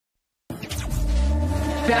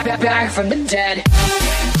back from the dead.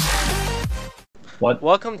 What?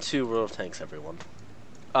 Welcome to World of Tanks, everyone.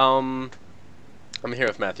 I'm here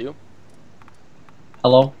with Matthew.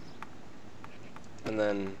 Hello? And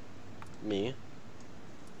then me.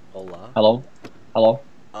 Hola. Hello? Hello?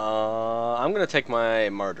 I'm gonna take my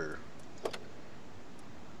martyr.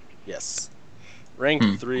 Yes.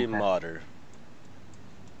 Rank 3 okay. martyr.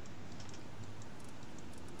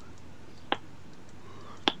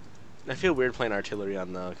 I feel weird playing artillery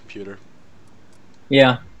on the computer.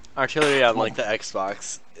 Yeah. Artillery on like the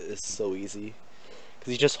Xbox is so easy.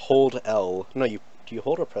 Cause you just hold L. No, do you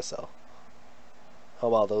hold or press L? Oh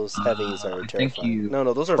wow, those heavies are I terrifying. think you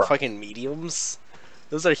No, those are press. fucking mediums.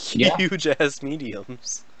 Those are Yeah. huge ass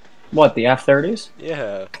mediums. What, the F-30s?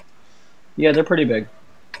 Yeah. Yeah, they're pretty big.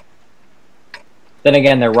 Then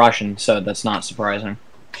again, they're Russian, so that's not surprising.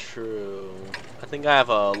 True. I think I have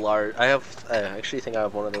a large. I actually think I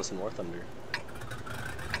have one of those in War Thunder.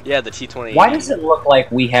 Yeah, the T-20. Why does it look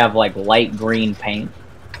like we have, like, light green paint?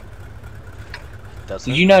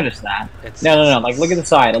 Doesn't Did you notice that? It's, No, like, look at the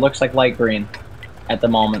side. It looks like light green at the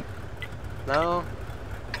moment. No.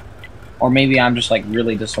 Or maybe I'm just, like,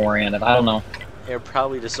 really disoriented. I don't know. You're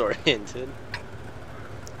probably disoriented.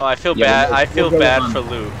 Oh, I feel Yeah, bad. I feel we'll bad on. for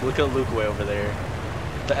Luke. Look at Luke way over there.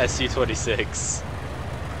 The SU-26.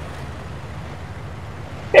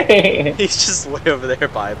 He's just way over there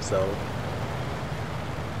by himself.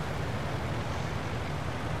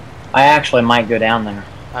 I actually might go down there.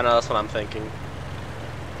 I know, that's what I'm thinking.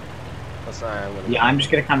 That's what I'm gonna Yeah, I'm just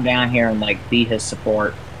gonna come down here and, like, be his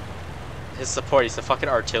support. His support, he's the fucking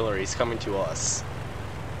artillery. He's coming to us.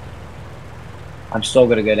 I'm still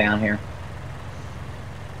gonna go down here.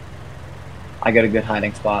 I got a good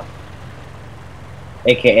hiding spot.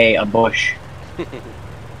 AKA a bush.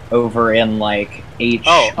 Over in, like, H.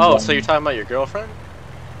 Oh, so you're talking about your girlfriend?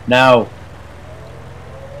 No.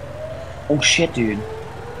 Oh shit, dude.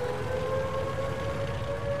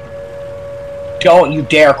 Don't you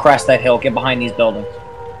dare crest that hill. Get behind these buildings.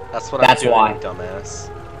 That's what That's I'm doing, why. dumbass.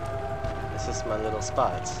 This is my little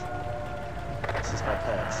spot. This is my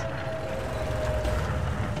pet.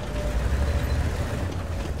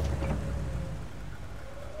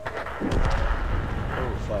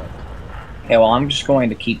 Oh, fuck. Okay, well, I'm just going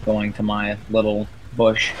to keep going to my little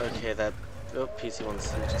bush. Okay, that... Oh, PC wants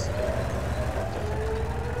to just...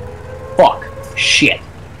 Fuck. Shit.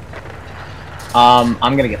 I'm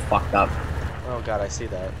gonna get fucked up. Oh god, I see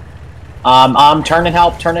that. Turn and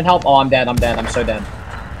help, turn and help. Oh, I'm dead, I'm so dead.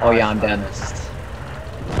 Oh yeah, I'm dead. Missed.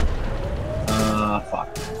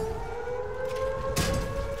 Fuck.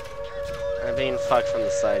 I'm being fucked from the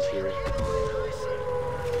side here.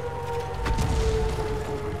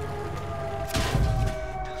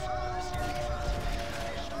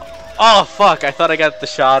 Oh fuck, I thought I got the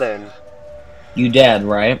shot in. You dead,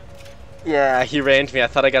 right? Yeah, he ranged me. I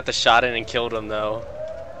thought I got the shot in and killed him though.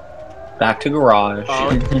 Back to garage.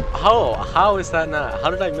 How is that not?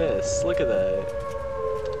 How did I miss? Look at that.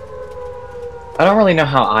 I don't really know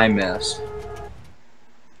how I missed.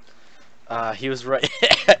 He was right.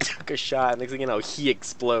 I took a shot. Next thing you know, he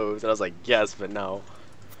explodes. And I was like, yes, but no.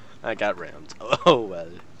 I got rammed. Oh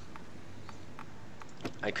well.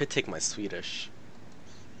 I could take my Swedish.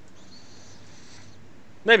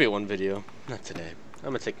 Maybe one video. Not today. I'm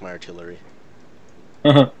gonna take my artillery.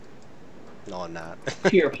 No, I'm not.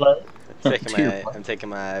 Pure play. I'm taking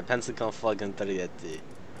my Pensacon fucking 30.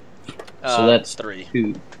 So that's 3.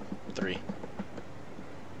 2. 3.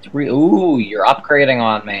 3. Ooh, you're upgrading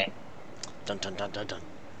on me. Dun dun dun dun dun.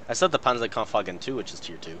 I said the Panzerkampf fucking 2, which is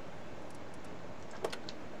tier 2.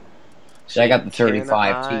 So I got the 35T.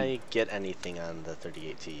 Can I get anything on the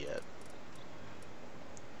 38T yet?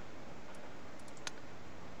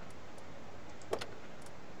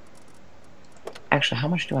 Actually, how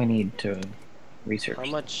much do I need to research? How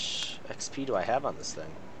much XP do I have on this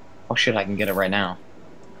thing? Oh shit, I can get it right now.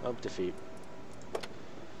 Oh, defeat.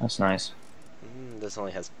 That's nice. This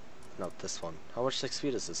only has... No, this one. How much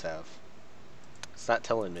XP does this have? It's not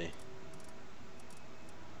telling me.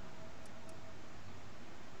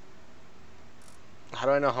 How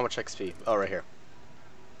do I know how much XP? Oh, right here.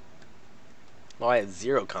 Oh, I had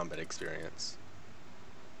 0 combat experience.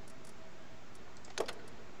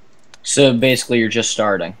 So basically, you're just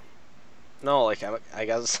starting. No, like, I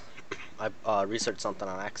guess I researched something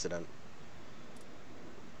on accident.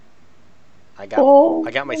 I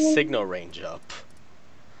got my signal range up.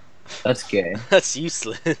 That's gay. That's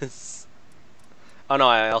useless. Oh no,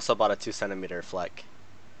 I also bought a 2cm flak.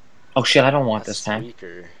 Oh shit, I don't want That's this tank.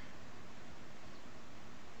 weaker.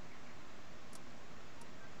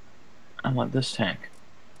 I want this tank.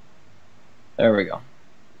 There we go.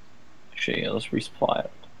 Shit, let's resupply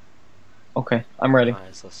it. Okay, I'm ready.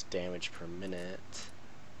 It's less damage per minute.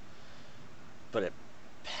 But it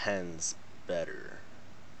pens better.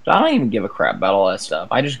 I don't even give a crap about all that stuff.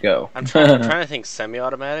 I just go. I'm trying to think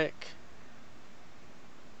semi-automatic.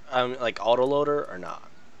 Like autoloader or not?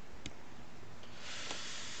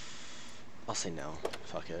 I'll say no.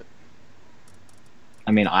 Fuck it.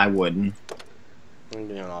 I mean, I wouldn't. I'm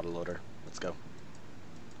doing an autoloader. Let's go.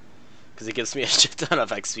 Because it gives me a shit ton of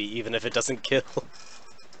XP, even if it doesn't kill.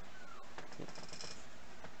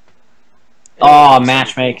 Oh,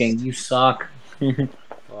 matchmaking. You suck. Because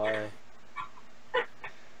Why?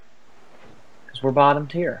 we're bottom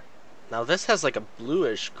tier. Now this has like a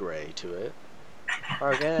bluish gray to it.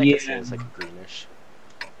 Or yeah, I Yeah. guess it's like a greenish.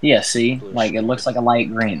 Yeah, see? Bluish Like, it green. looks like a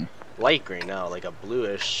light green. Light green, no, like a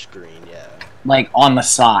bluish green, yeah. Like, on the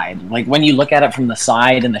side. Like, when you look at it from the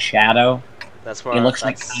side in the shadow, That's where it looks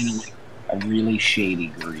like kind of like a really shady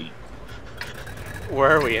green.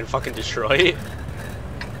 Where are we, in fucking Detroit?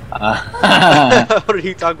 What What are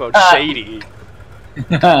you talking about, shady?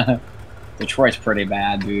 Detroit's pretty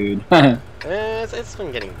bad, dude. It's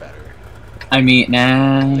been getting better. I mean,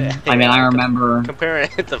 nah. Yeah, I mean, I remember... Comparing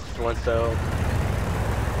it to Flint, though.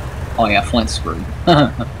 Oh, yeah, Flint's screwed.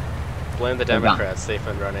 Blame the Democrats, they've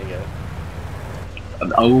been running it.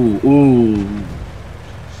 Oh, ooh. No,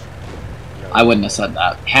 I wouldn't have said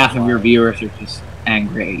that. Half of your viewers are just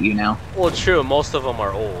angry at you now. Well, true, most of them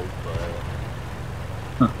are old,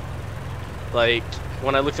 but... Like,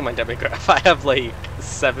 when I looked at my demographic, I have, like,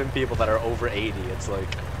 7 people that are over 80. It's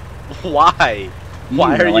like, why?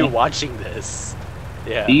 Why are you watching this?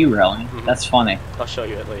 Yeah. Do you really? That's funny. I'll show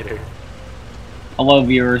you it later. Hello,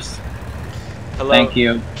 viewers. Hello. Thank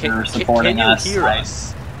you for supporting us. Can you hear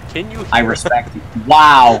us? Can you hear I respect you.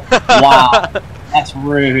 Wow. Wow. That's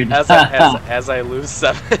rude. As I lose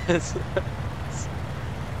 7.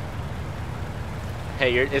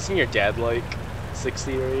 Hey, isn't your dad like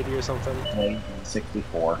 60 or 80 or something?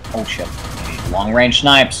 64. Oh shit. Long range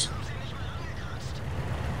snipes.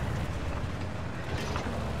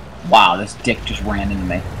 Wow, this dick just ran into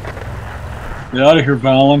me. Get out of here,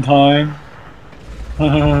 Valentine.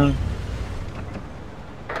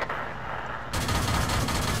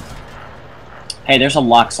 Hey, there's a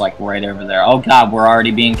Lux like right over there. Oh god, we're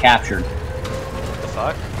already being captured. What the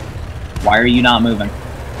fuck? Why are you not moving?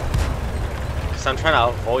 Because I'm trying to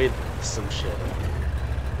avoid some shit.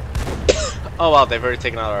 Oh wow, they've already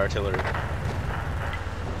taken out our artillery.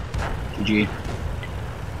 GG.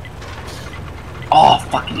 Oh,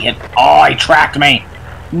 fucking hit. Oh, he tracked me.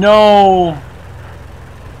 No.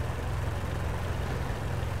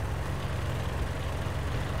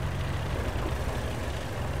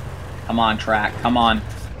 Come on, track. Come on.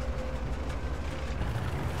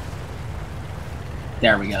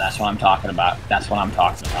 There we go. That's what I'm talking about. That's what I'm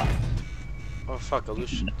talking about. Oh fuck, a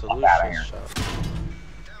Lucius shot.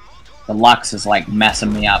 The Lux is like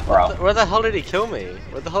messing me up, bro. Where the hell did he kill me?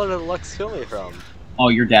 Where the hell did the Lux kill me from? Oh,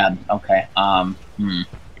 you're dead. Okay.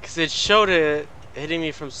 Because it showed it hitting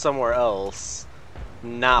me from somewhere else,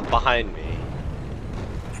 not behind me.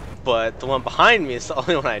 But the one behind me is the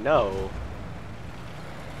only one I know.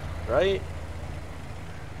 Right?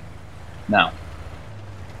 No.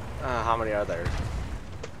 How many are there?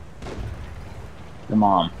 Your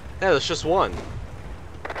mom. Yeah, there's just one.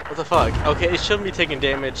 What the fuck? Okay, it shouldn't be taking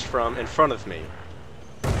damage from in front of me.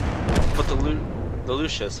 But the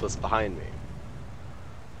Lucius was behind me.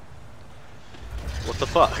 What the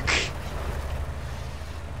fuck?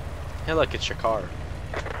 Hey look, it's your car.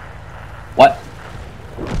 What?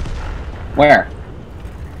 Where?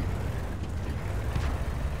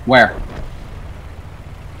 Where?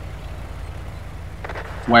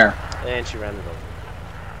 Where? And she ran it over.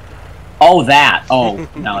 Oh, that. Oh,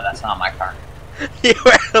 no, that's not my car. You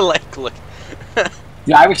were like, look.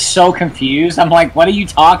 Dude, I was so confused. I'm like, what are you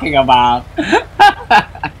talking about?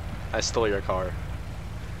 I stole your car.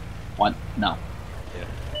 What? No. Yeah.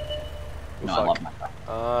 No, I love my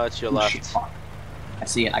car. It's your Oh, left. shit. I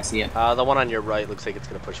see it. I see it. The one on your right looks like it's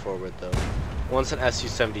gonna push forward though. One's an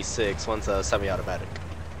SU-76, one's a semi-automatic.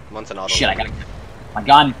 One's an auto. Shit, I gotta... My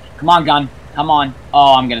gun. Come on, gun. Come on.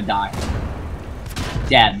 Oh, I'm gonna die.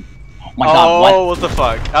 Dead. Oh my god, what? Oh, what the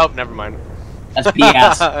fuck? Oh, never mind. That's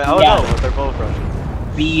BS. Oh BS. no, they're both Russian.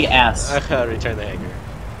 BS. Return the hanger.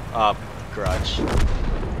 Garage.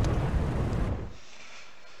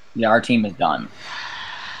 Yeah, our team is done.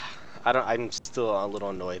 I'm still a little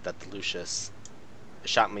annoyed that the Lucius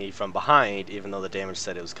shot me from behind, even though the damage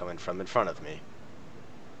said it was coming from in front of me.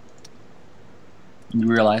 You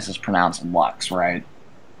realize it's pronounced Lux, right?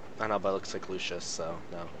 I know, but it looks like Lucius, so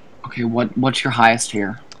no. Okay, what's your highest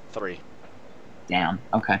here? 3. Damn.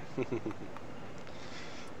 Okay.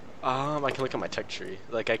 I can look at my tech tree.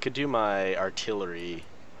 Like, I could do my artillery,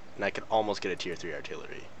 and I could almost get a tier 3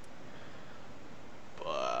 artillery.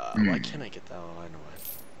 But why can't I get that? Oh, I know why.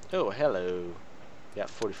 Oh, hello. Yeah,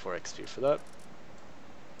 44 XP for that.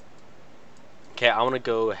 Okay, I want to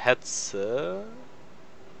go Hetze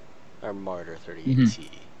Armada 38T.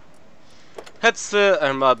 Hetze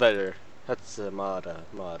Armada. Hetze Armada.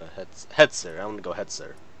 Hetzer. I want to go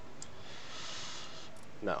Hetzer.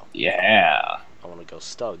 No. Yeah. I want to go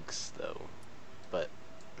Stugs though. But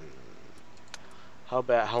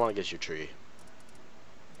how long is your tree?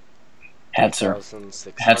 Hetzer.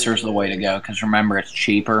 Hetzer's the way to go, because remember, it's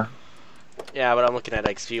cheaper. Yeah, but I'm looking at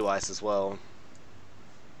XP wise as well.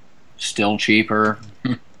 Still cheaper.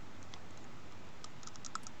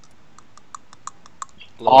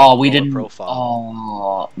 Oh, we didn't.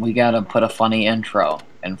 Oh, we gotta put a funny intro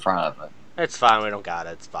in front of it. It's fine. We don't got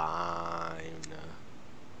it. It's fine.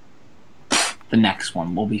 The next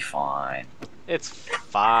one will be fine. It's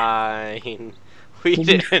fine. We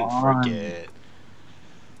didn't forget.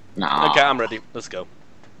 Nah. Okay, I'm ready. Let's go.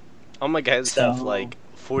 All my guys have like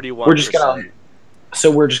 41%. We're just gonna. So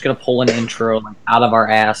we're just gonna pull an intro like, out of our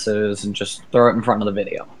asses and just throw it in front of the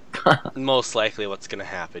video. Most likely, what's gonna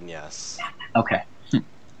happen? Yes. Okay.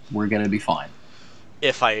 We're gonna be fine.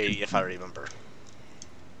 If I remember.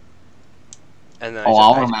 And then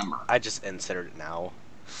I'll remember. I just inserted it now.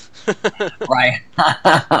 Right.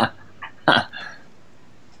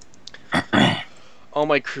 All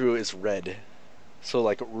my crew is red. So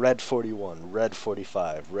like red 41, red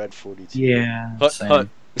 45, red 42. Yeah. Hut.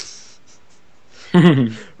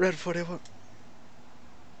 Red 41.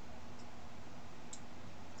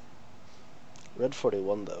 Red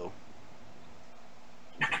 41 though.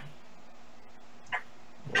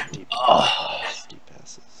 Deep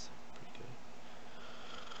passes. Pretty good.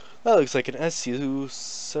 That looks like an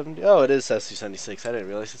SU-70. Oh, it is SU-76. I didn't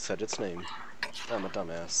realize it said its name. I'm a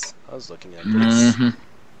dumbass. I was looking at this.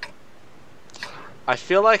 I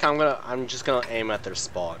feel like I'm just gonna aim at their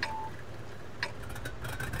spawn.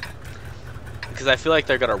 Because I feel like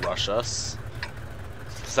they're gonna rush us.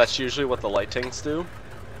 Because that's usually what the light tanks do.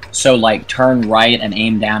 So, like, turn right and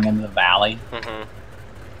aim down into the valley?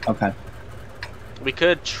 Okay. We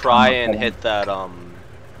could try and hit that,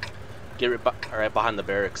 get right behind the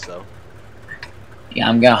barracks, though. Yeah,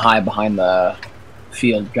 I'm gonna hide behind the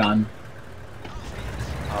field gun.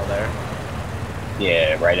 Oh, there?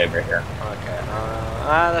 Yeah, right over here. Okay,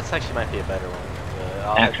 that's actually might be a better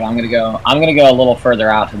one. Actually, I'm gonna go a little further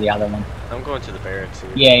out to the other one. I'm going to the barracks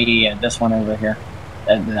here. Yeah, this one over here.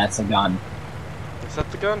 That's a gun. Is that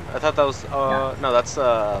the gun? I thought that was, yeah. No, that's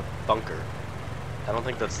a bunker. I don't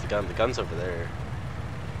think that's the gun. The gun's over there.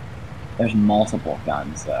 There's multiple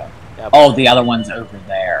guns, though. Yeah, oh, the other one's over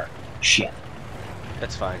there. Shit.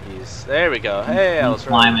 That's fine. There we go. Hey, I was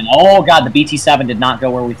climbing. Oh god, the BT-7 did not go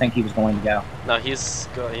where we think he was going to go. No, he's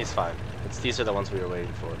fine. These are the ones we were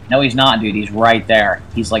waiting for. No, he's not, dude. He's right there.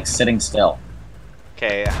 He's like sitting still.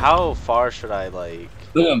 Okay, how far should I like?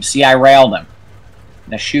 Boom! See, I railed him.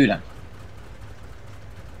 Now shoot him.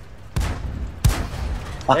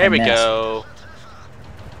 There we go.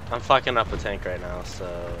 I'm fucking up a tank right now,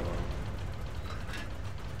 so.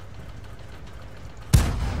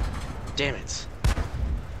 Damn it.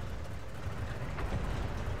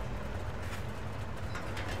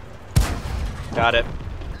 Got it.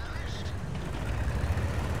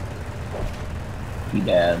 He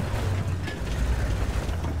dead.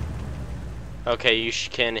 Okay, you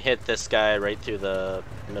can hit this guy right through the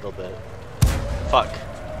middle bit. Fuck.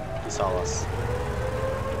 He saw us.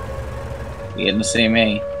 He didn't see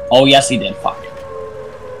me. Oh, yes, he did. Fuck.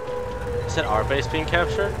 Is it our base being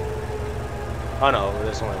captured? Oh no,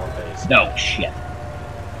 there's only one base. No, shit.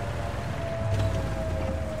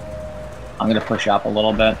 I'm gonna push up a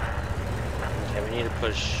little bit. Okay, we need to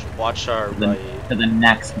push. Watch our right. To the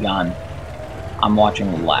next gun. I'm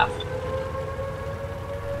watching the left.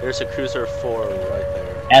 There's a cruiser 4 right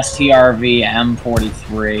there. STRV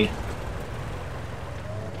M43.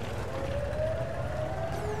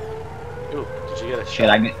 Ooh, did you get a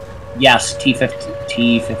shot? Shit, yes,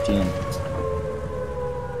 T15.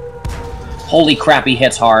 Holy crap, he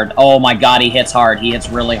hits hard. Oh my god, he hits hard. He hits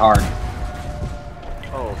really hard.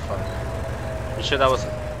 Oh, fuck. You sure that was...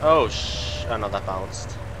 Oh, oh no, that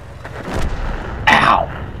bounced. Ow!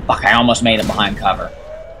 Fuck, I almost made it behind cover.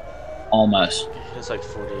 Almost. It's like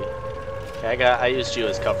 40. Okay, I used you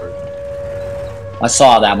as cover. I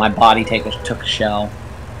saw that. My body took a shell.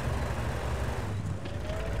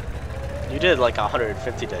 You did like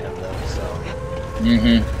 150 to him though, so.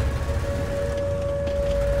 Mm-hmm.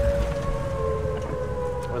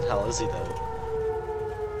 Where the hell is he though?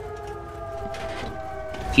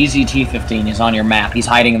 TZT-15, he's on your map. He's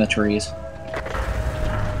hiding in the trees.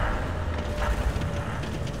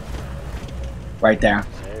 Right there.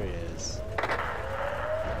 There he is.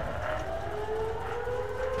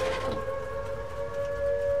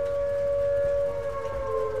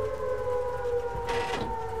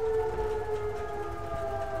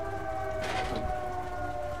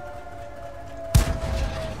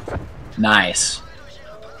 Nice.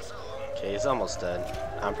 Okay, he's almost dead.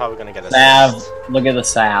 I'm probably gonna get a Sav. assist. Look at the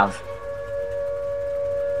Sav.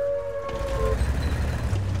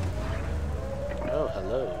 Oh,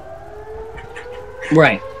 hello.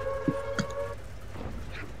 Right.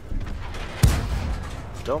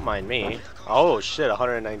 Don't mind me. Oh shit,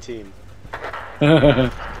 119.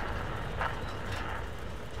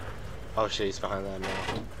 Oh shit, he's behind that now.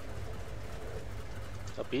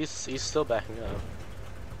 Oh, he's still backing up.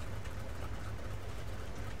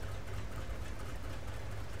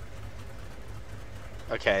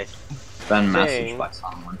 Okay. Ben message by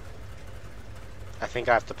someone. I think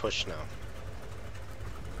I have to push now.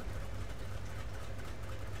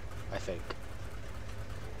 I think.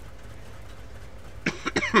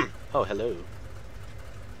 Oh, hello.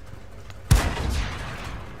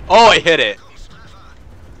 Oh, I hit it!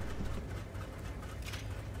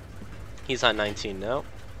 He's on 19 now.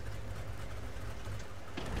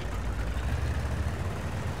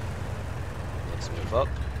 Let's move up.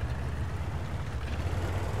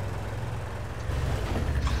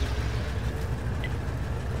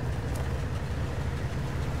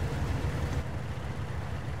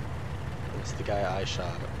 It's the guy I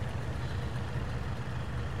shot.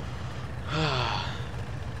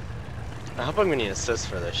 I hope I'm gonna need assists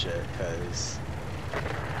for this shit, cause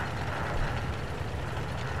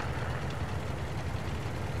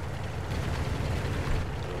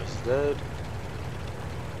he's dead.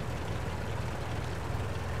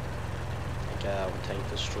 Yeah, one tank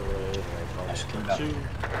destroyed, and I Just probably came killed two.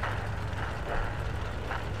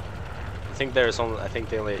 I think there's only. I think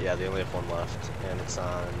they only. Yeah, they only have one left, and it's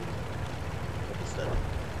on. It's dead.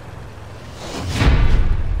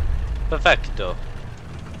 Perfecto.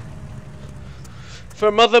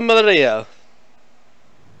 For Mother Maria.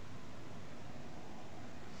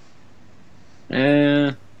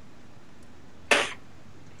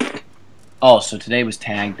 Oh, so today was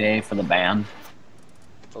tag day for the band.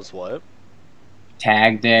 Was what?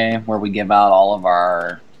 Tag day, where we give out all of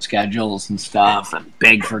our schedules and stuff and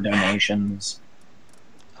beg for donations.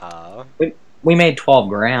 We made 12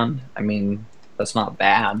 grand. I mean, that's not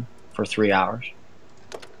bad for 3 hours.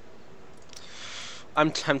 I'm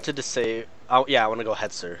tempted to say, oh yeah, I want to go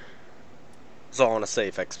Hetzer. That's all I want to say,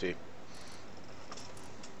 XP.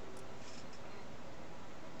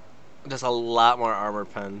 There's a lot more armor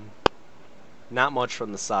pen. Not much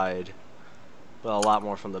from the side, but a lot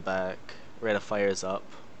more from the back. Rate of fire is up.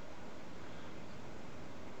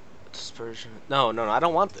 Dispersion. No, I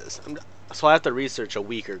don't want this. So I have to research a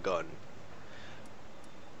weaker gun.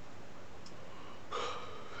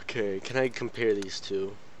 Okay, can I compare these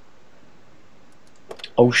two?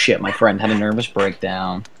 Oh shit, my friend had a nervous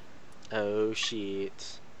breakdown. Oh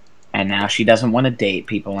shit. And now she doesn't want to date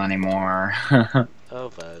people anymore. Oh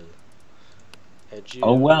well. Edu.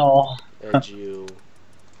 Oh well. Edu.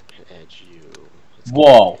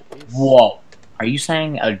 Whoa. Whoa. Are you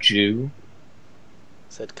saying a Jew?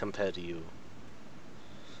 Said compare to you.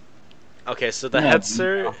 Okay, so the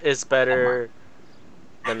Hetzer is better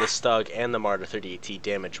than the Stug and the Martyr 38T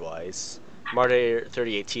damage-wise. Martyr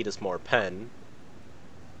 38T does more pen.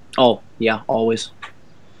 Oh, yeah, always.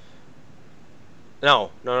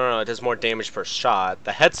 No, it does more damage per shot.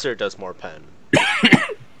 The Hetzer does more pen.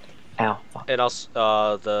 Ow. Fuck. It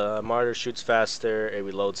also, the Martyr shoots faster, it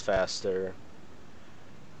reloads faster.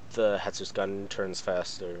 The Hetzer's gun turns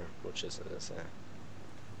faster, which isn't as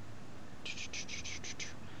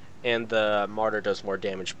and the Martyr does more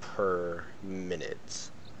damage per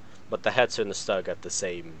minute. But the Hetzer and the Stug have the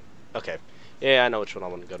same. Okay. Yeah, I know which one I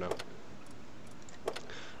want to go now.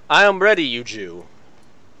 I am ready, you Jew.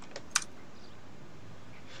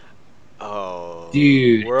 Oh.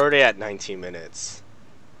 Dude. We're already at 19 minutes.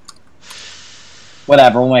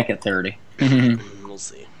 Whatever, we'll make it 30. We'll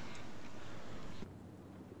see.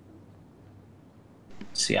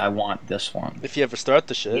 See, I want this one. If you ever start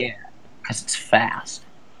the shit. Yeah, because it's fast.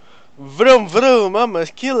 Vroom vroom, I'm a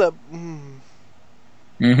killer.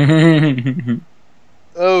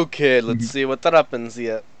 Okay, let's see what that happens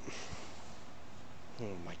yet.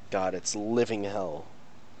 Oh my god, it's living hell.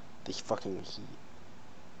 The fucking heat.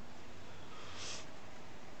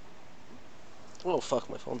 Oh fuck,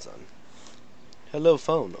 my phone's on. Hello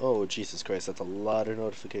phone. Oh Jesus Christ, that's a lot of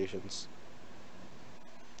notifications.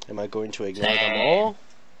 Am I going to ignore them all?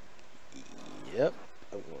 Yep,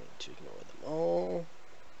 I'm going to ignore them all.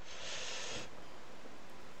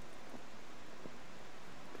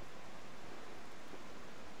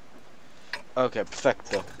 Okay,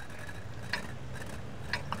 perfecto.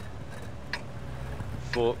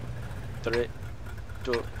 4, 3,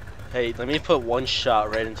 2. Hey, let me put one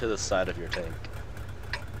shot right into the side of your tank.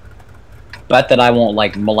 Bet that I won't,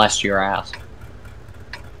 like, molest your ass.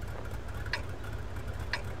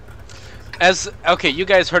 Okay, you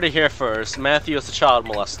guys heard it here first. Matthew is a child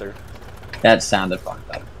molester. That sounded fucked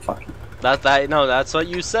up. Fuck you. No, that's what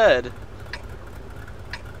you said.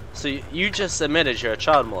 So you just admitted you're a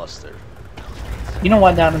child molester. You know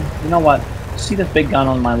what, Devin? You know what? See this big gun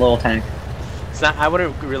on my little tank? It's not. I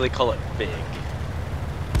wouldn't really call it big.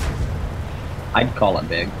 I'd call it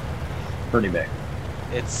big. Pretty big.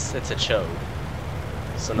 It's a chode.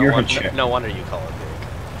 So no wonder you call it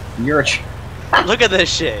big. You're a Look at this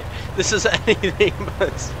shit. This is anything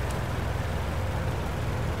but.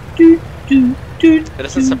 It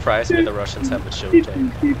doesn't surprise me the Russians have a chode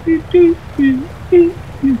tank.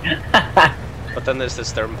 But then there's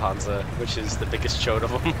this Sturmpanzer, which is the biggest chode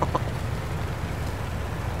of them all.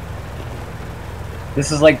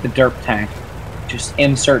 This is like the derp tank. Just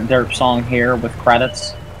insert derp song here with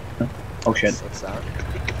credits. Oh shit. What's that?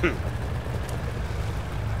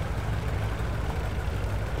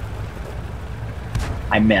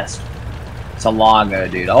 I missed. It's a Lago,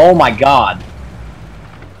 dude. Oh my god.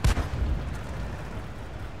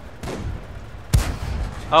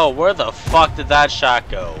 Oh, where the fuck did that shot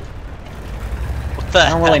go? What the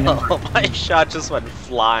hell? Really know. My shot just went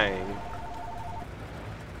flying.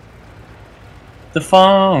 The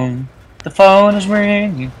phone is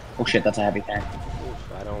ringing. Oh shit, that's a heavy tank.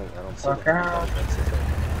 Oof, I don't see Fuck that. out.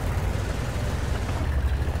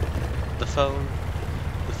 The phone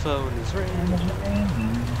is ringing.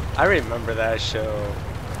 I remember that show.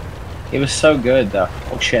 It was so good though.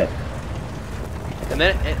 Oh shit. And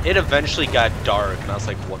then it eventually got dark, and I was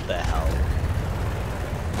like, what the hell?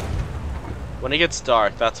 When it gets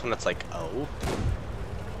dark, that's when it's like, oh.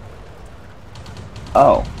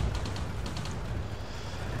 Oh.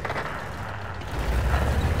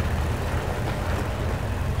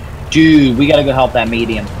 Dude, we gotta go help that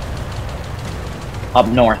medium. Up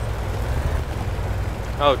north.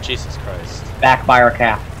 Oh, Jesus Christ. Back by our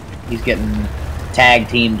cap. He's getting tag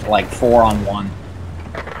teamed like 4-on-1.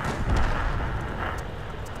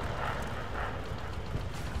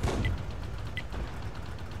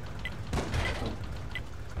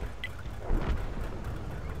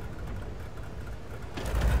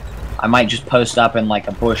 I might just post up in like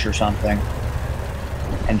a bush or something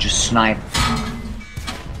and just snipe.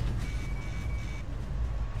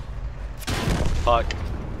 Fuck.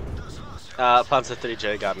 Panzer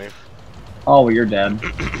 3J got me. Oh, you're dead.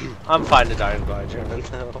 I'm fine to die by German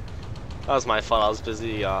though. That was my fault. I was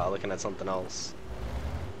busy looking at something else.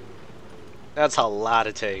 That's a lot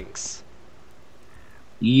of tanks.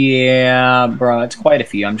 Yeah, bro, it's quite a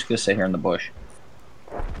few. I'm just gonna sit here in the bush.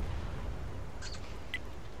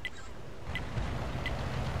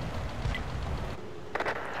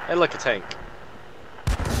 Hey, look, a tank.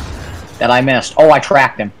 That I missed. Oh, I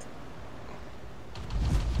tracked him.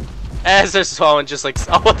 As there's one just like,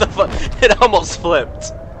 oh, what the fuck? It almost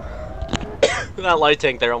flipped. That light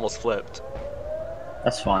tank there almost flipped.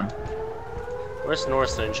 That's fun. Where's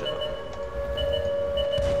North Ninja?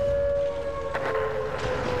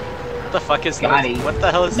 What the fuck is Got North? him. What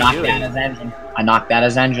the hell is he Knocked doing? out his engine. I knocked out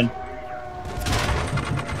his engine.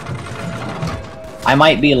 I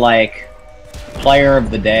might be like player of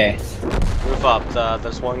the day. Move up.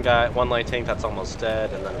 There's one light tank that's almost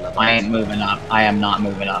dead, and then another. I ain't moving up. I am not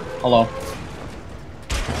moving up. Hello.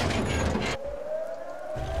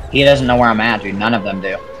 He doesn't know where I'm at, dude. None of them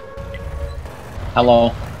do.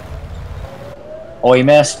 Hello. Oh, he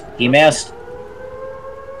missed. He missed.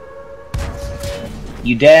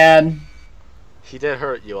 You dead? He did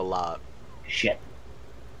hurt you a lot. Shit.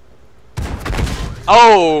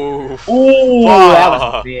 Oh! Ooh, fuck. that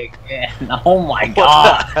was a big hit. Oh my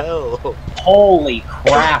god. What the hell? Holy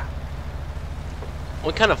crap.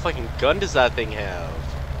 What kind of fucking gun does that thing have?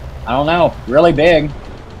 I don't know. Really big.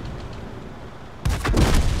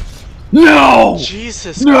 No!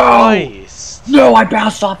 Jesus No! Christ! No, I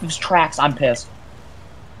bounced off his tracks. I'm pissed.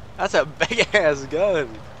 That's a big ass gun.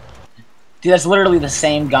 Dude, that's literally the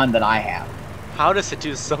same gun that I have. How does it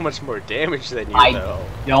do so much more damage than you, I though?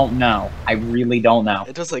 don't know. I really don't know.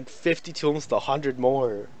 It does like 50 to almost 100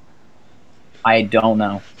 more. I don't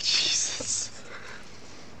know. Jesus.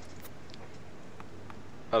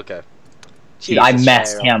 Okay. Dude, I Jesus,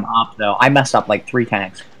 messed Cheryl. him up, though. I messed up like 3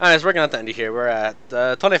 times. Alright, so we're gonna have to end it here. We're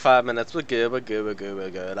at 25 minutes. We're good, we're good, we're good,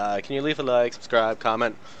 we're good. Can you leave a like, subscribe,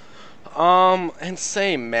 comment? And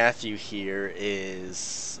say Matthew here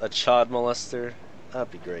is a child molester.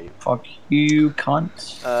 That'd be great. Fuck you,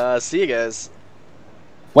 cunt. See you guys.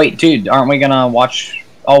 Wait, dude, aren't we gonna watch...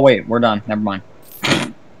 Oh, wait, we're done. Never mind.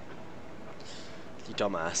 You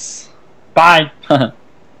dumbass. Bye!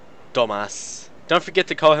 Dumbass. Don't forget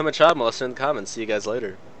to call him a child molester in the comments. See you guys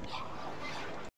later.